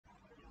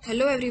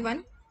Hello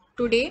everyone.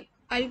 Today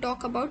I'll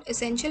talk about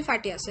essential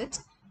fatty acids.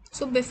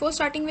 So before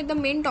starting with the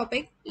main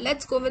topic,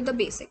 let's go with the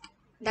basic.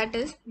 That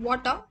is,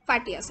 what are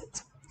fatty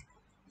acids?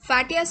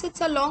 Fatty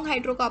acids are long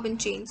hydrocarbon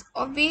chains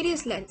of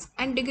various lengths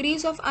and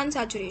degrees of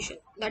unsaturation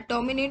that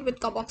terminate with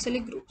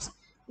carboxylic groups.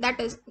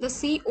 That is the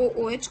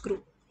COOH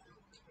group.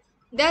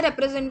 They are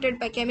represented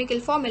by chemical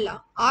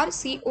formula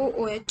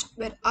RCOOH,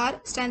 where R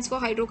stands for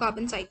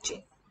hydrocarbon side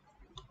chain.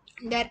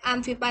 They are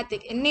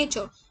amphipathic in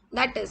nature,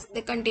 that is,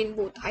 they contain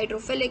both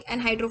hydrophilic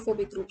and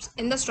hydrophobic groups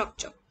in the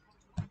structure.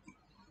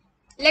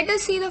 Let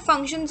us see the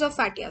functions of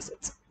fatty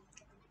acids.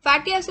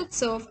 Fatty acids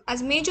serve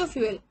as major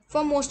fuel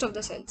for most of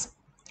the cells.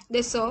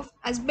 They serve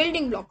as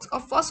building blocks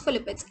of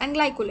phospholipids and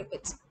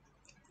glycolipids.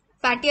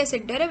 Fatty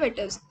acid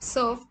derivatives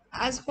serve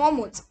as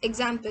hormones,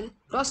 example,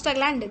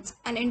 prostaglandins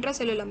and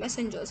intracellular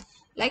messengers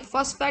like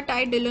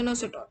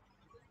phosphatidylinosytol.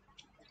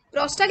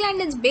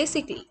 Prostaglandins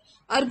basically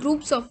are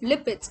groups of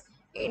lipids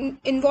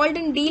involved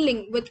in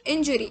dealing with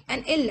injury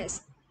and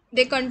illness.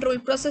 They control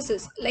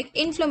processes like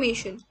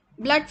inflammation,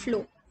 blood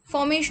flow,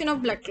 formation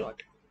of blood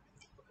clot.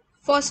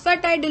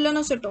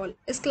 Phosphatidylinosytol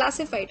is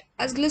classified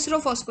as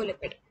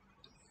glycerophospholipid.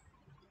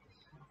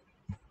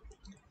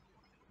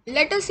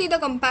 Let us see the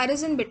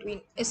comparison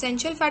between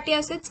essential fatty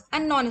acids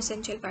and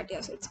non-essential fatty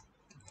acids.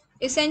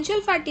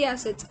 Essential fatty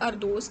acids are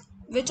those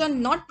which are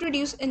not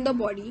produced in the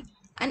body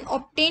and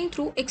obtained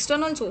through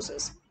external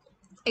sources.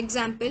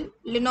 Example,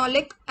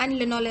 linoleic and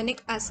linolenic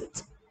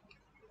acids.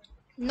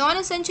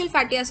 Non-essential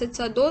fatty acids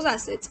are those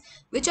acids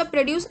which are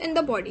produced in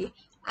the body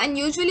and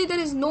usually there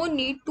is no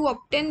need to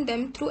obtain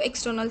them through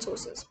external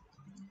sources.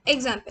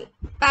 Example,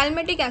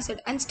 palmitic acid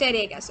and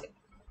stearic acid.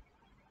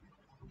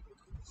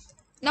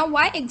 Now,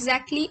 why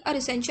exactly are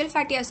essential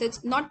fatty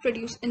acids not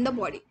produced in the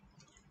body?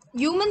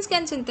 Humans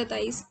can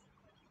synthesize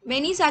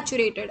many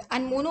saturated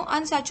and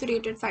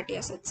monounsaturated fatty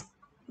acids,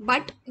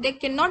 but they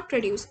cannot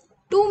produce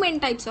two main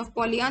types of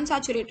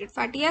polyunsaturated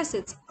fatty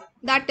acids,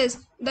 that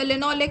is the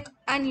linoleic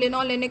and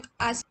linolenic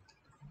acid.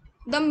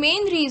 The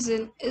main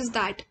reason is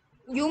that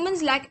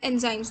humans lack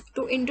enzymes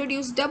to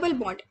introduce double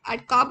bond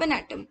at carbon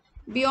atom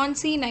beyond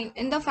C9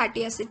 in the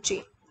fatty acid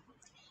chain.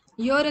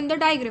 Here in the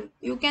diagram,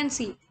 you can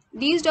see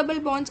these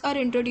double bonds are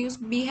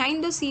introduced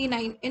behind the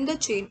C9 in the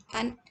chain,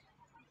 and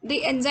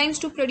the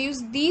enzymes to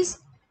produce these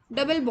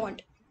double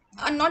bond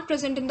are not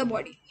present in the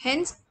body.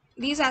 Hence,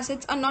 these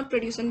acids are not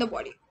produced in the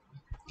body.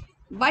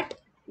 But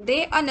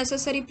they are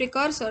necessary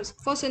precursors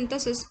for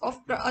synthesis of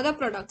other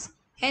products.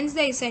 Hence,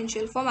 they are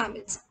essential for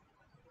mammals.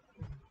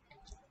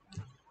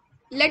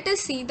 Let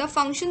us see the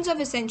functions of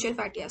essential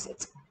fatty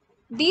acids.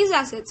 These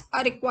acids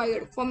are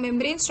required for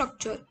membrane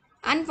structure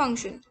and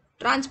function,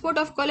 transport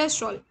of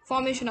cholesterol,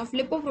 formation of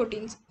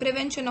lipoproteins,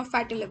 prevention of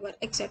fatty liver,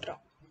 etc.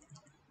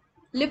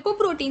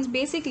 Lipoproteins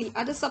basically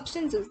are the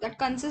substances that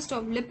consist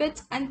of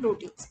lipids and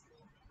proteins.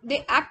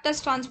 They act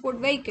as transport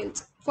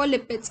vehicles for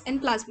lipids in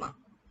plasma.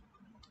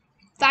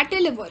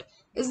 Fatty liver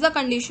is the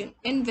condition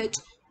in which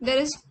there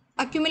is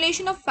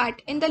accumulation of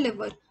fat in the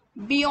liver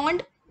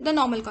beyond the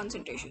normal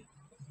concentration.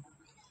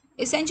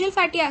 Essential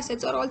fatty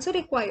acids are also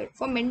required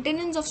for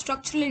maintenance of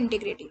structural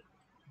integrity.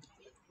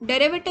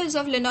 Derivatives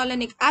of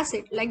linolenic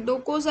acid like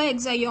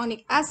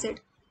docosahexaionic acid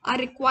are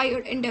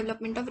required in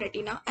development of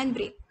retina and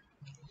brain.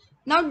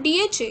 Now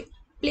DHA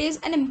plays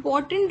an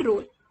important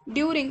role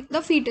during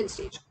the fetal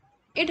stage.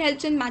 It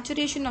helps in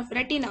maturation of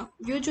retina,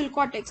 visual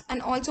cortex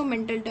and also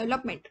mental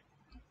development.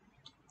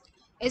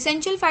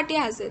 Essential fatty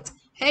acids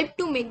help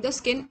to make the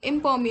skin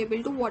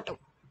impermeable to water.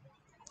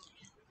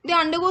 They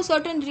undergo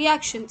certain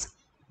reactions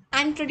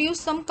and produce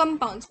some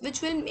compounds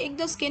which will make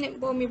the skin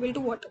impermeable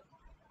to water.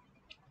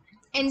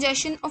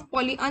 Ingestion of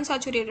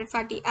polyunsaturated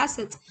fatty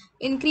acids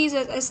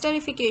increases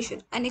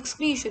esterification and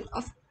excretion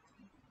of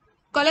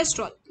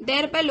cholesterol,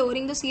 thereby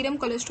lowering the serum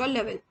cholesterol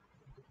level.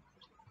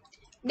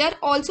 They are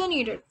also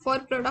needed for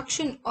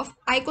production of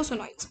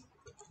eicosanoids.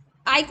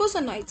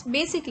 Eicosanoids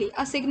basically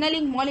are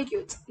signaling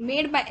molecules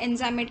made by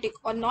enzymatic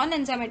or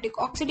non-enzymatic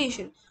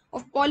oxidation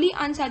of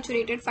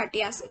polyunsaturated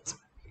fatty acids.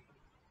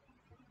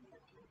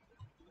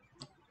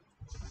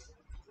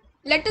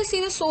 Let us see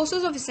the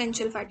sources of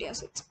essential fatty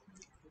acids.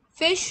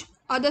 Fish,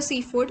 other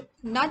seafood,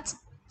 nuts,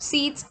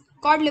 seeds,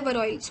 cod liver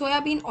oil,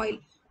 soybean oil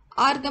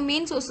are the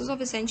main sources of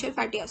essential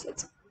fatty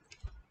acids.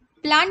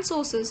 Plant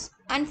sources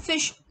and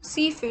fish,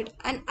 seafood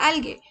and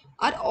algae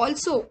are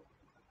also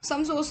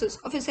some sources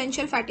of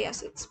essential fatty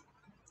acids.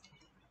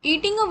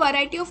 Eating a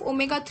variety of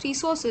omega-3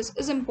 sources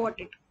is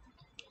important.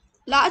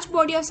 Large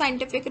body of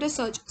scientific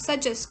research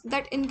suggests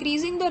that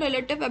increasing the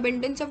relative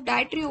abundance of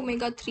dietary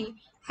omega-3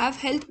 have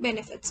health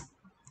benefits.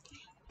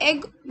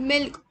 Egg,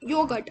 milk,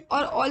 yogurt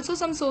are also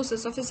some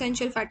sources of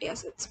essential fatty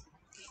acids.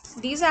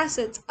 These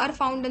acids are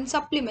found in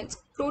supplements,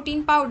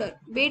 protein powder,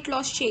 weight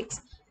loss shakes,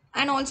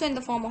 and also in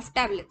the form of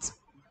tablets.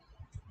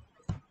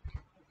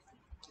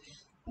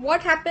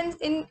 What happens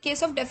in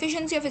case of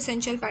deficiency of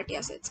essential fatty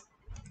acids?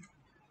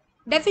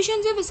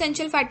 Deficiency of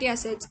essential fatty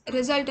acids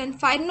result in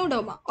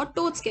phynoderma or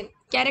toad skin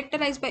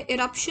characterized by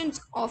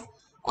eruptions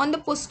on the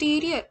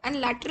posterior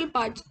and lateral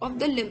parts of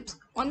the limbs,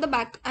 on the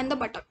back and the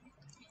buttock.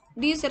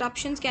 These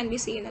eruptions can be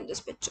seen in this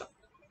picture.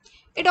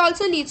 It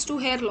also leads to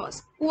hair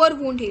loss, poor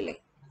wound healing.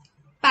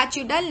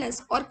 Patchy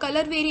dullness or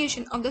color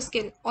variation of the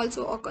skin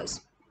also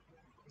occurs.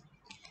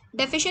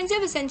 Deficiency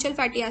of essential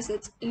fatty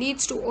acids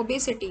leads to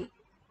obesity,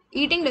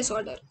 eating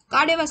disorder,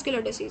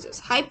 cardiovascular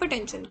diseases,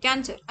 hypertension,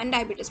 cancer, and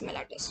diabetes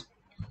mellitus.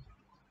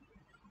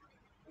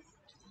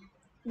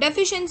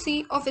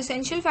 Deficiency of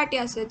essential fatty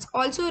acids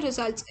also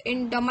results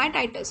in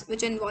dermatitis,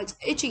 which involves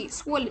itchy,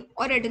 swollen,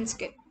 or reddened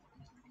skin.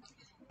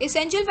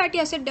 Essential fatty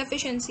acid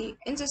deficiency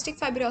in cystic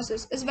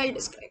fibrosis is well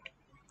described.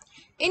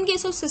 In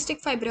case of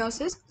cystic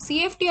fibrosis,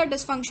 CFTR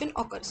dysfunction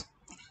occurs.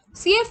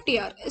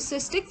 CFTR is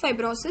cystic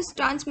fibrosis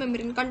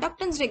transmembrane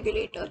conductance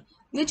regulator,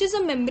 which is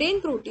a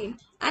membrane protein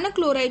and a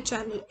chloride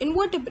channel in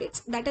vertebrates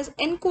that is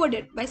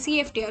encoded by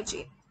CFTR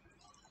gene.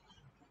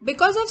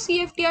 Because of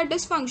CFTR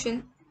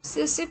dysfunction,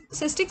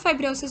 cystic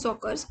fibrosis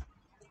occurs,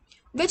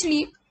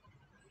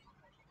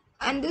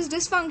 and this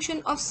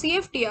dysfunction of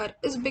CFTR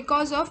is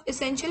because of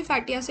essential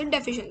fatty acid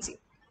deficiency.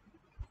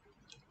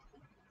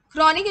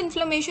 Chronic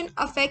inflammation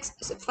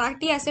affects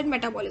fatty acid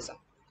metabolism.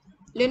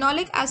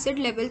 Linoleic acid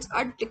levels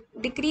are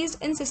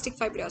decreased in cystic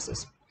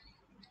fibrosis.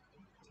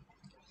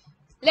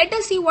 Let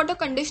us see what are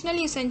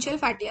conditionally essential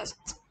fatty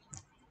acids.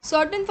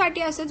 Certain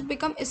fatty acids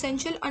become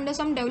essential under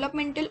some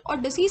developmental or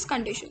disease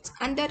conditions,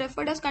 and they are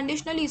referred as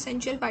conditionally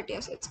essential fatty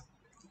acids.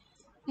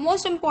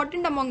 Most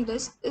important among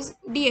this is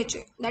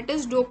DHA, that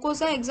is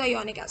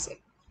docosahexaenoic acid.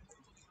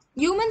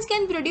 Humans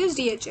can produce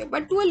DHA,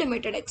 but to a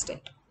limited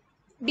extent.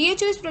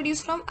 DHA is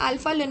produced from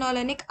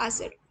alpha-linolenic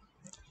acid.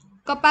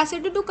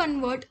 Capacity to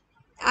convert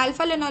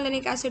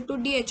alpha-linolenic acid to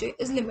DHA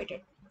is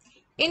limited.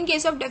 In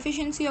case of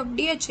deficiency of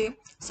DHA,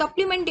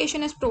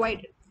 supplementation is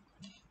provided.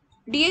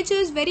 DHA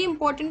is very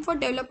important for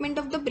development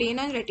of the brain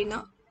and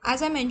retina,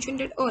 as I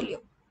mentioned it earlier.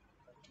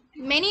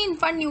 Many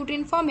infant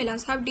nutrient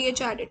formulas have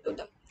DHA added to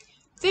them.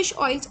 Fish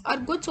oils are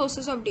good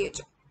sources of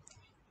DHA.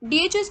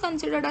 DHA is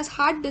considered as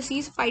heart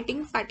disease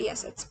fighting fatty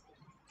acids.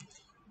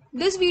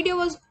 This video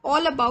was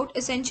all about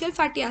essential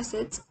fatty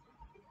acids,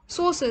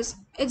 sources,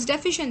 its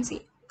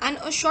deficiency, and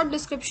a short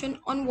description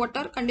on what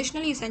are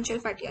conditionally essential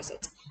fatty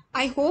acids.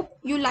 I hope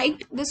you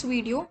liked this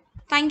video.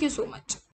 Thank you so much.